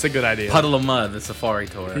Oh, good. that's a good idea. Puddle of Mud, the safari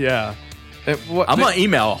tour. Yeah. I'm going to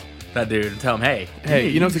email that dude and tell him, hey,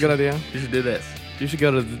 you know what's a good idea? You should do this. You should go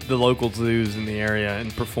to the local zoos in the area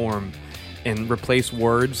and perform and replace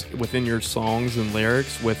words within your songs and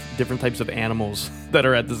lyrics with different types of animals that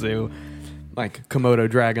are at the zoo. Like Komodo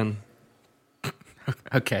dragon.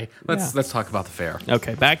 Okay, let's talk about the fair.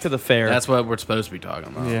 Okay, back to the fair. That's what we're supposed to be talking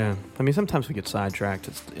about. Yeah. I mean, sometimes we get sidetracked.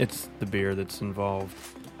 It's the beer that's involved.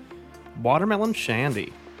 Watermelon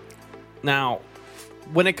shandy. Now,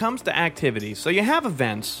 when it comes to activities, so you have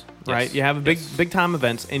events, right? Yes. You have a big time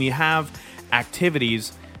events, and you have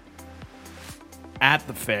activities at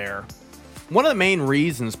the fair. One of the main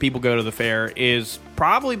reasons people go to the fair is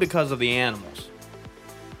probably because of the animals.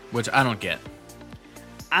 Which I don't get.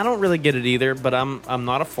 I don't really get it either, but I'm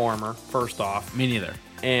not a farmer, first off. Me neither.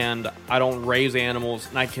 And I don't raise animals,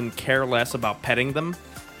 and I can care less about petting them.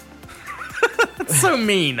 That's so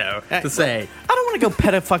mean, though, to say. I don't want to go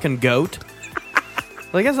pet a fucking goat.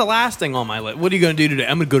 Like, that's the last thing on my list. What are you going to do today?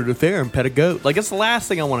 I'm going to go to the fair and pet a goat. Like, that's the last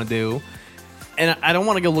thing I want to do. And I don't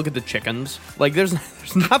want to go look at the chickens. Like, there's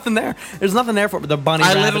nothing there. There's nothing there for the bunny I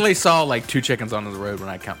rabbits. literally saw like 2 chickens on the road when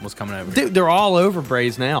I was coming over. Dude, they're all over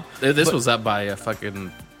Braze now. This was up by a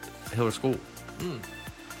fucking Hiller School.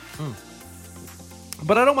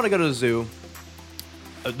 But I don't want to go to the zoo.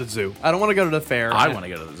 The zoo. I don't want to go to the fair. I want to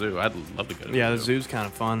go to the zoo. I'd love to go to Yeah, the the zoo. zoo's kind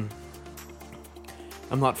of fun.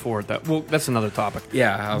 I'm not for it. Well, that's another topic.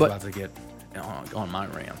 Yeah, I was But- about to get on my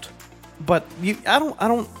rant. But I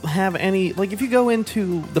don't have any, like, if you go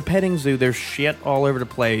into the petting zoo, there's shit all over the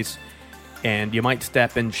place, and you might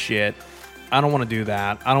step in shit. I don't want to do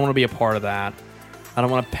that. I don't want to be a part of that. I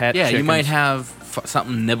don't want to pet Yeah, you chickens. might have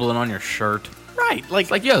something nibbling on your shirt. Right,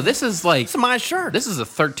 Like, yo, this is like it's my shirt. this is a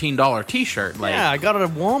 $13 T-shirt. Like, Yeah, I got it at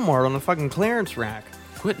Walmart on the fucking clearance rack.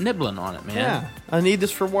 quit nibbling on it, man. Yeah, I need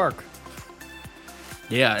this for work.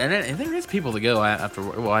 Yeah, and there is people that go after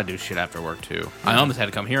work. Well, I do shit after work too. I almost had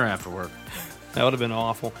to come here after work. That would have been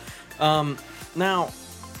awful. Now,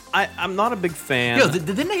 I'm not a big fan. Yo,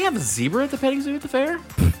 didn't they have a zebra at the petting zoo at the fair?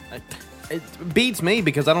 It beats me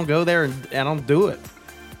because I don't go there and I don't do it.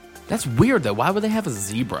 That's weird though. Why would they have a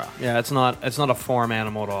zebra? Yeah, it's not a farm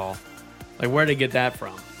animal at all. Like, where'd they get that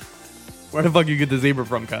from? Where the fuck you get the zebra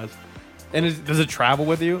from, cuz? And does it travel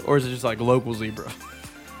with you, or is it just like local zebra?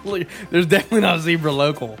 Like, there's definitely not a zebra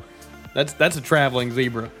local. That's a traveling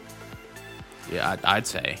zebra. Yeah, I'd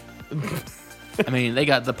say. I mean,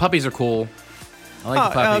 the puppies are cool. I like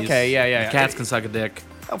the puppies. okay, yeah. The cats can suck a dick.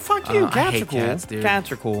 Oh, fuck you. I Cats hate are cool. cats, dude.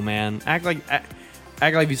 Cats are cool, man. Act like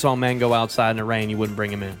if you saw Mango outside in the rain, you wouldn't bring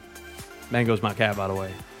him in. Mango's my cat, by the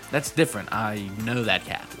way. That's different. I know that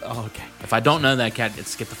cat. Oh, okay. If I don't know that cat,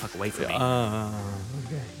 it's get the fuck away from me. Okay. All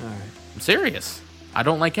right. I'm serious. I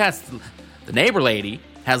don't like cats. The neighbor lady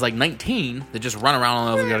has like 19 that just run around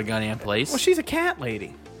all over the goddamn place. Well, she's a cat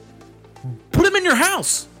lady. Put them in your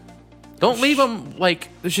house. Don't leave them like.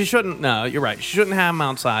 She shouldn't. No, you're right. She shouldn't have them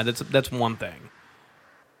outside. That's one thing.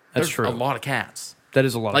 That's There's true. a lot of cats. That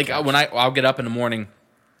is a lot. Like of cats. when I'll get up in the morning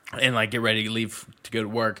and like get ready to leave to go to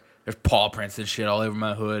work. There's paw prints and shit all over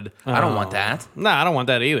my hood. I don't want that. No, I don't want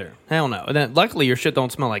that either. Hell no. And then, luckily, your shit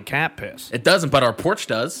don't smell like cat piss. It doesn't, but our porch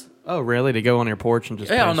does. Oh, really? They go on your porch and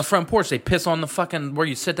just Yeah, piss? on the front porch they piss on the fucking where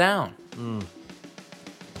you sit down.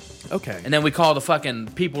 Okay. And then we call the fucking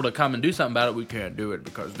people to come and do something about it. We can't do it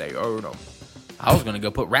because they owed them. I was gonna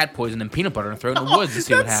go put rat poison and peanut butter and throw it in the woods and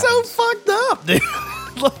see what That's happens. so fucked up, dude.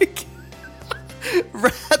 Like,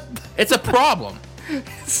 It's a problem.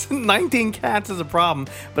 19 cats is a problem,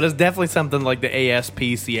 but it's definitely something like the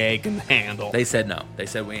ASPCA can handle. They said no. They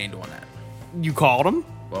said we ain't doing that. You called them?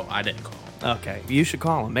 Well, I didn't call them. Okay, you should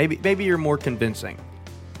call them. Maybe you're more convincing.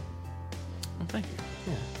 Well, thank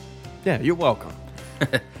you. Yeah, you're welcome.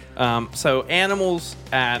 So animals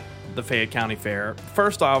at the Fayette County Fair.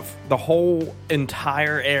 First off, the whole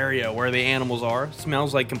entire area where the animals are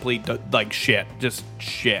smells like complete like shit, just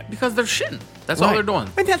shit. Because they're shitting. That's all Right. they're doing.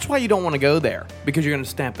 And that's why you don't want to go there, because you're going to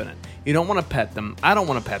step in it. You don't want to pet them. I don't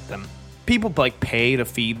want to pet them. People like pay to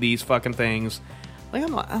feed these fucking things. Like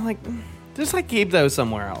I'm like, just like keep those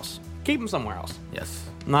somewhere else. keep them somewhere else. Yes.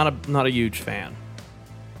 Not a huge fan.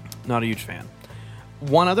 Not a huge fan.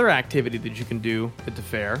 One other activity that you can do at the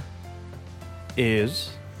fair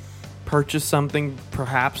is purchase something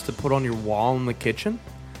perhaps to put on your wall in the kitchen.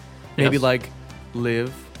 Maybe Yes. like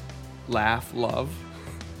live, laugh, love.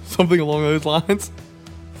 Something along those lines.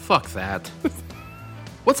 Fuck that.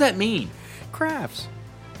 What's that mean? Crafts.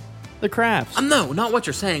 The crafts. No, not what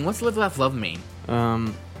you're saying. What's live, laugh, love mean?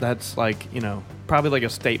 That's like, probably like a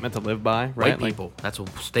statement to live by, right? White people. That's a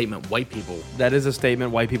statement white people. That is a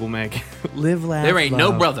statement white people make. Live, laugh, There ain't no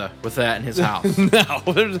love. brother with that in his house. No,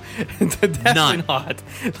 there's definitely None. not.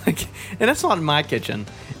 Like, and that's not in my kitchen,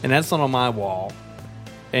 and that's not on my wall.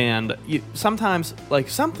 And sometimes, like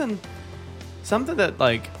something that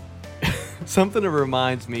like something that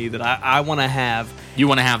reminds me that I want to have. You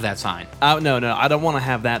want to have that sign. No, I don't want to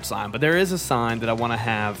have that sign, but there is a sign that I want to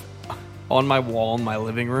have on my wall in my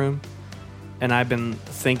living room, and I've been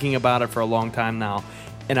thinking about it for a long time now.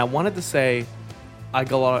 And I wanted to say, I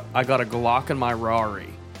got a Glock in my Rari,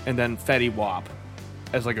 and then Fetty Wap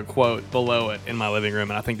as like a quote below it in my living room,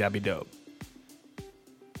 and I think that'd be dope.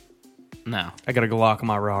 No. I got a Glock in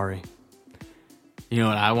my Rari. You know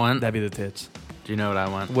what I want? That'd be the tits. Do you know what I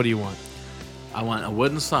want? What do you want? I want a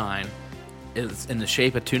wooden sign. It's in the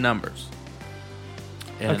shape of two numbers.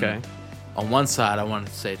 And Okay. On one side, I want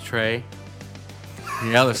it to say Trey. On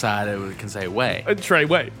the other side, it can say Way. Trey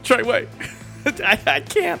Way. I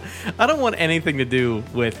can't. I don't want anything to do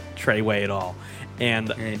with Trey Way at all. And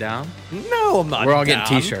You ain't down? no, I'm not. We're all getting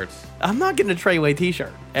down. T-shirts. I'm not getting a Treyway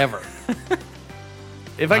T-shirt ever.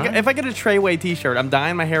 If I get a Treyway T-shirt, I'm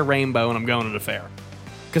dyeing my hair rainbow and I'm going to the fair,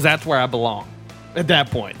 because that's where I belong. At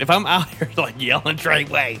that point, if I'm out here like yelling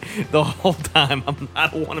Treyway the whole time, I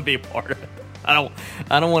don't want to be a part of it. I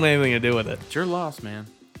don't want anything to do with it. It's your loss, man.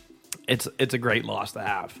 It's a great loss to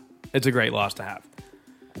have. It's a great loss to have.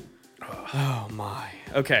 Oh my.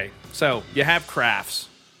 Okay, so you have crafts.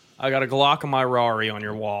 I got a Glock in my Rari on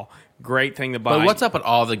your wall. Great thing to buy. But what's up with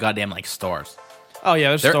all the goddamn like stores? Oh yeah,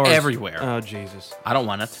 there's They're stores everywhere. Oh Jesus. I don't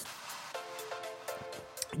want it.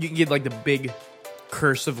 You can get like the big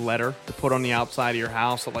cursive letter to put on the outside of your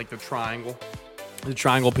house, like the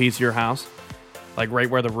triangle piece of your house, like right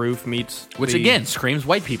where the roof meets. Which the- again screams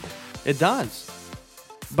white people. it does.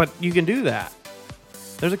 But you can do that.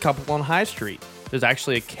 There's a couple on High Street. There's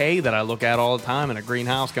actually a K that I look at all the time in a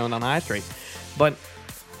greenhouse going down High Street. But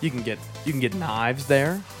you can get knives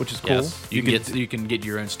there, which is cool. Yes. You can get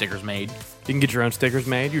your own stickers made. You can get your own stickers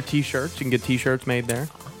made. Your T-shirts. You can get T-shirts made there.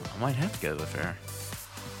 I might have to go to the fair.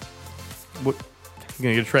 What? You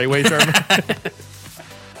gonna get a Treyway shirt?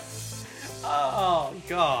 Oh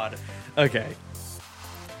God. Okay.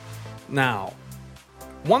 Now,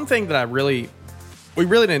 one thing that we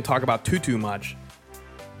really didn't talk about too much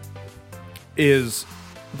is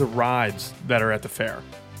the rides that are at the fair.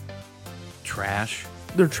 Trash.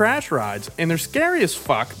 They're trash rides, and they're scary as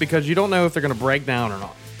fuck because you don't know if they're gonna break down or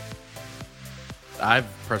not. I've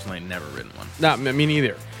personally never ridden one. No, me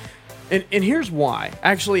neither. And here's why.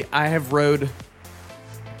 Actually, I have rode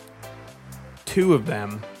 2 of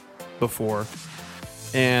them before.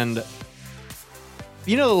 And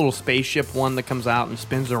you know the little spaceship one that comes out and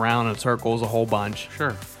spins around in circles a whole bunch?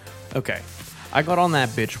 Sure. Okay. I got on that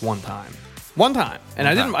bitch one time. And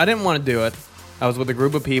I time. didn't want to do it. I was with a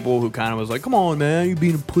group of people who kind of was like, "Come on, man, you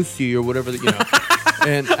being a pussy," or whatever,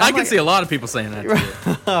 And I I'm can see a lot of people saying that.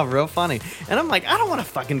 Too. oh, real funny. And I'm like, I don't want to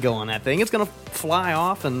fucking go on that thing. It's going to fly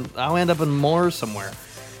off and I'll end up in Mars somewhere.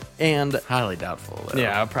 And Highly doubtful. Though.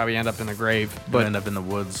 yeah, I'll probably end up in a grave. But But end up in the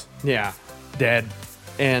woods. yeah, dead.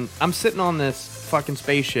 And I'm sitting on this fucking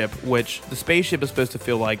spaceship, which the spaceship is supposed to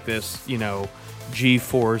feel like this,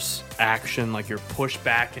 G-force action, like you're pushed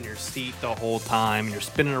back in your seat the whole time and you're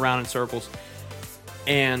spinning around in circles.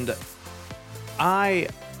 And I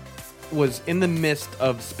was in the midst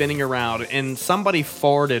of spinning around and somebody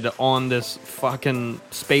farted on this fucking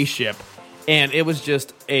spaceship, and it was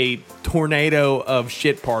just a tornado of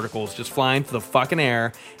shit particles just flying through the fucking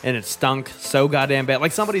air, and it stunk so goddamn bad.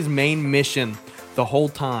 Like somebody's main mission the whole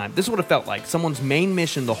time. This is what it felt like. Someone's main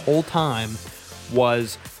mission the whole time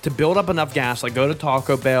was to build up enough gas, like go to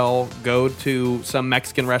Taco Bell, go to some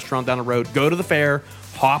Mexican restaurant down the road, go to the fair,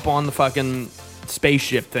 hop on the fucking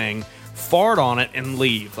spaceship thing, fart on it, and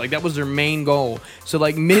leave. Like that was their main goal. So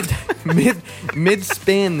like mid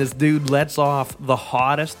spin, this dude lets off the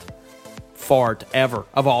hottest fart ever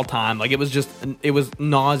of all time. Like it was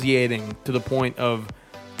nauseating to the point of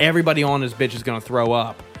everybody on this bitch is gonna throw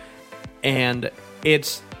up. And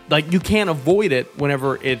it's like you can't avoid it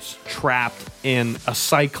whenever it's trapped in a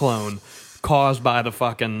cyclone caused by the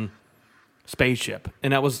fucking spaceship.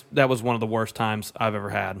 And that was one of the worst times I've ever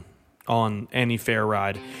had. on any fair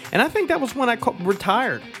ride. And I think that was when I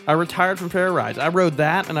retired. I retired from fair rides. I rode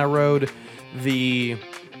that, and I rode the,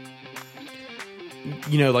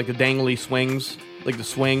 like the dangly swings, like the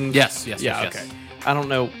swings. Yes. Okay. I don't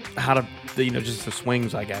know how to, just the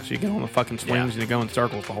swings, I guess. You get on the fucking swings and you go in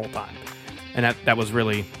circles the whole time. And that was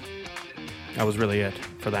really it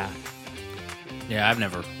for that. Yeah, I've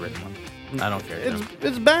never ridden one. I don't care.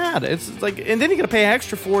 It's bad. It's like, and then you got to pay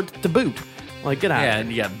extra for it to boot. Like, get out. Yeah,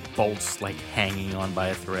 and you got bolts like hanging on by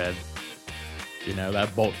a thread.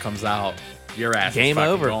 That bolt comes out, your ass Game is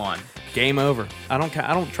fucking over. gone. Game over. I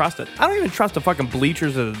don't trust it. I don't even trust the fucking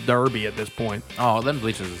bleachers at a derby at this point. Oh, them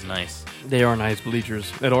bleachers is nice. They are nice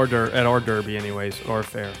bleachers at our derby, anyways, at our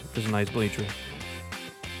fair. There's a nice bleacher.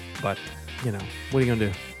 But what are you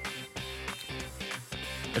gonna do?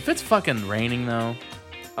 If it's fucking raining though,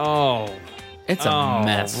 it's a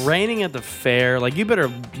mess. Raining at the fair, like, you better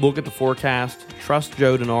look at the forecast, trust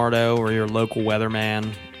Joe DiNardo or your local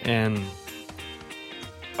weatherman, and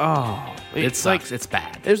it sucks. It's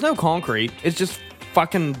bad. There's no concrete. It's just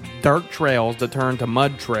fucking dirt trails that turn to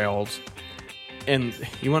mud trails. And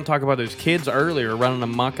you want to talk about those kids earlier running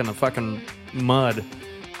amok in the fucking mud.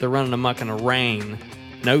 They're running amok in the rain,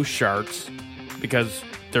 no shirts, because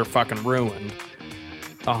they're fucking ruined.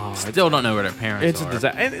 Oh, still don't know where their parents are. It's a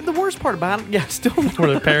disaster. And the worst part about it, still don't know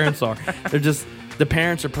where their parents are. They're just, the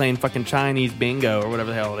parents are playing fucking Chinese bingo or whatever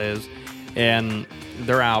the hell it is, and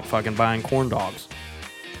they're out fucking buying corn dogs.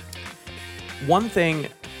 One thing,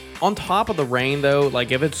 on top of the rain though,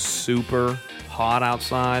 like if it's super hot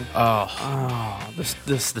outside,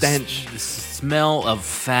 the stench, the smell of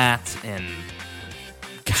fat and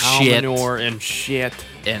cow shit manure and shit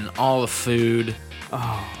and all the food.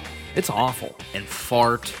 It's awful. And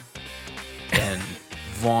fart and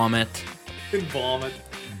vomit. And vomit.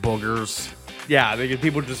 Boogers. Yeah, they get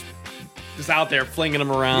people just out there flinging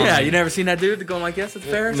them around. Yeah, you never seen that dude going like this at the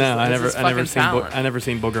fair? No, I never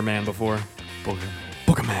seen Booger Man before.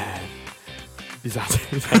 Booger Man. He's out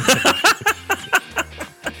there.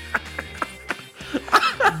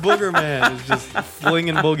 Booger Man is just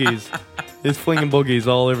flinging boogies. He's flinging boogies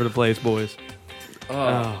all over the place, boys.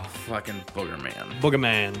 Oh, fucking Booger Man. Booger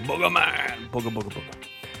Man. Booger Man. Booger.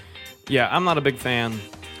 Yeah, I'm not a big fan.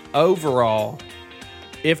 Overall,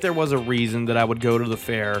 if there was a reason that I would go to the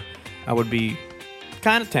fair, I would be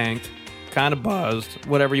kind of tanked, kind of buzzed,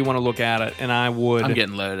 whatever you want to look at it, and I would... I'm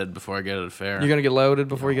getting loaded before I go to the fair. You're going to get loaded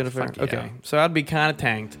before you go to the fair? Yeah. Okay, so I'd be kind of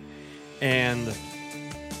tanked, and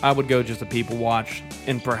I would go just to people watch,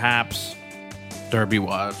 and perhaps... Derby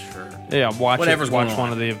watch, or... Yeah, watch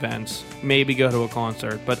one of the events. Maybe go to a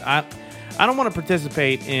concert, but I don't want to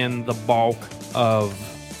participate in the bulk of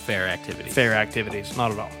fair activities.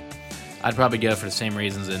 Not at all. I'd probably go for the same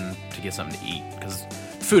reasons and to get something to eat, because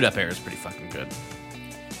food up there is pretty fucking good.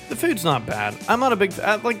 The food's not bad. I'm not a big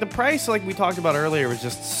like the price, like we talked about earlier, was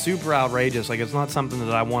just super outrageous. Like, it's not something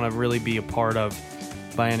that I want to really be a part of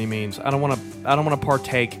by any means. I don't want to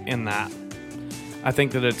partake in that. I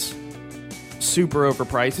think that it's super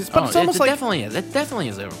overpriced. It's almost like it definitely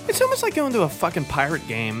is overpriced. It's almost like going to a fucking pirate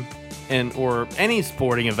game or any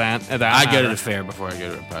sporting event. I go to the fair before I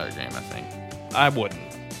go to a pirate game, I think. I wouldn't.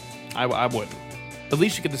 I wouldn't. At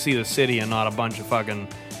least you get to see the city and not a bunch of fucking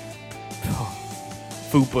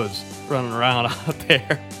fupas running around out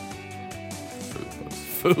there.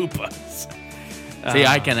 Fupas. See,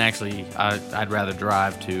 I can actually... I'd rather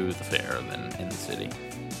drive to the fair than in the city.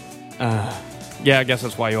 Yeah, I guess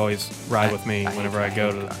that's why you always ride with me whenever I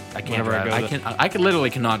go to... I can't drive. I literally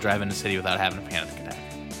cannot drive in the city without having a panic attack.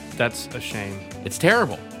 That's a shame. It's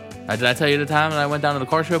terrible. Did I tell you the time that I went down to the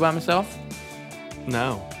car show by myself?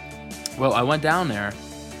 No. Well, I went down there,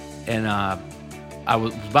 and I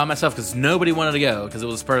was by myself because nobody wanted to go because it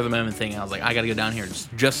was a spur of the moment thing. I was like, I got to go down here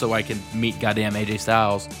just so I can meet goddamn AJ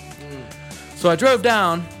Styles. So I drove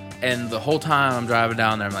down, and the whole time I'm driving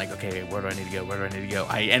down there, I'm like, okay, where do I need to go? Where do I need to go?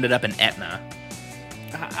 I ended up in Etna.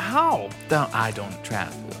 How? I don't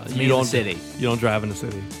travel. You don't city. You don't drive in the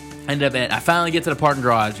city. I finally get to the parking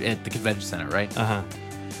garage at the convention center, right?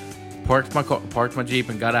 Parked my Jeep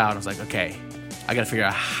and got out. I was like, okay, I got to figure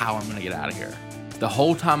out how I'm going to get out of here. The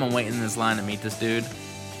whole time I'm waiting in this line to meet this dude,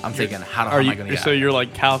 I'm thinking, how am I going to get out of here? So you're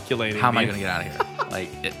like calculating. How am I going to get out of here?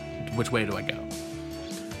 Like, which way do I go?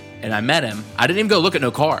 And I met him. I didn't even go look at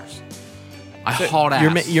no cars. I hauled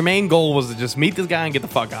ass. Your main goal was to just meet this guy and get the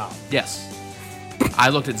fuck out. Yes. I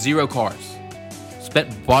looked at 0 cars.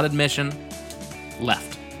 Bought admission,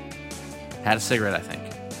 left. Had a cigarette, I think.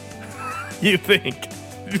 You think?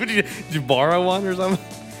 Did you borrow one or something?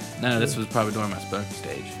 No, this was probably during my smoking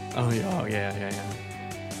stage. Oh, yeah.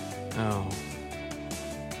 Oh.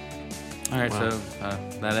 All right, Wow. so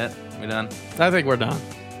that it? We done? I think we're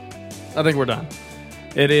done.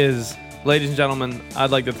 It is, ladies and gentlemen,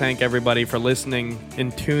 I'd like to thank everybody for listening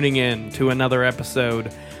and tuning in to another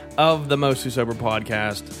episode of the Mostly Sober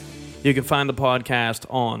Podcast. You can find the podcast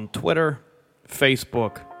on Twitter,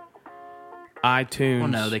 Facebook, iTunes. Well,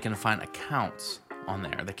 no, they can find accounts on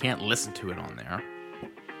there. They can't listen to it on there.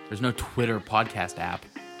 There's no Twitter podcast app.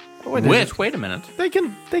 Wait Wait a minute. They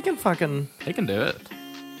can fucking, They can do it.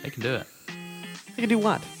 They can do it. they can do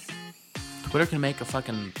what? Twitter can make a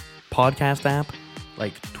fucking, Podcast app?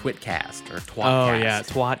 like, Twitcast or Twatcast. Oh, yeah,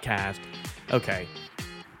 Twatcast. Okay.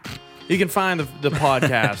 You can find the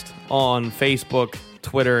podcast on Facebook,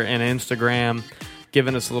 Twitter, and Instagram.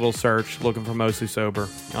 Giving us a little search, looking for Mostly Sober.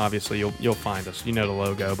 Obviously, you'll find us. You know the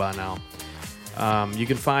logo by now. You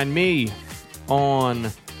can find me on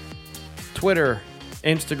Twitter,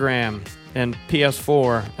 Instagram, and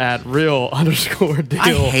PS4 at real_deal.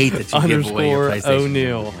 I hate that you give away your PlayStation.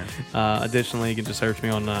 O'Neill. Additionally, you can just search me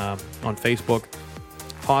on Facebook.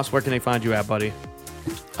 Haas, where can they find you at, buddy?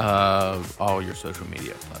 All your social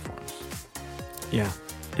media platforms. Yeah,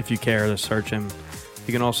 if you care to search him.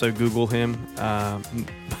 You can also Google him.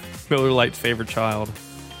 Miller Lite's favorite child.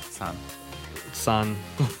 Son.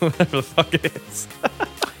 Whatever the fuck it is.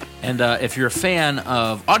 And if you're a fan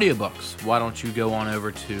of audiobooks, why don't you go on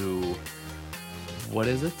over to, what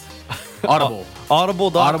is it? Audible.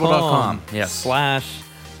 Audible.com. Yes.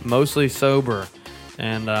 /Mostly Sober.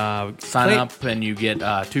 And Sign up and you get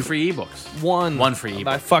 2 free ebooks. One free ebook.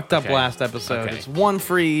 I fucked up Okay. last episode. Okay. It's 1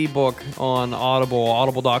 free ebook on Audible.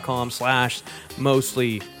 Audible.com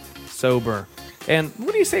 /Mostly Sober. And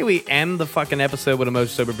what do you say we end the fucking episode with a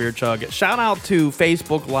Mostly Sober beer chug? Shout out to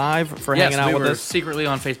Facebook Live for hanging out we with were us. secretly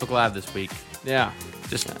on Facebook Live this week, Yeah.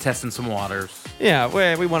 just testing some waters. Yeah,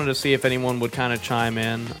 we wanted to see if anyone would kind of chime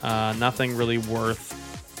in. Nothing really worth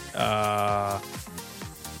No.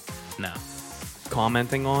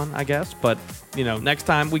 commenting on, I guess. But, next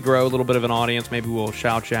time we grow a little bit of an audience, maybe we'll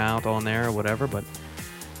shout you out on there or whatever. But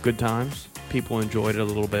good times. People enjoyed it a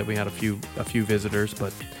little bit. We had a few visitors,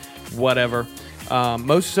 but whatever.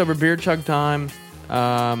 Mostly Sober beer chug time.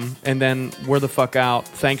 And then we're the fuck out.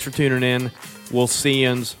 Thanks for tuning in. We'll see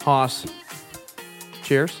yous. Haas.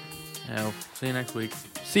 Cheers. Yeah, see you next week.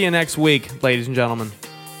 See you next week, ladies and gentlemen.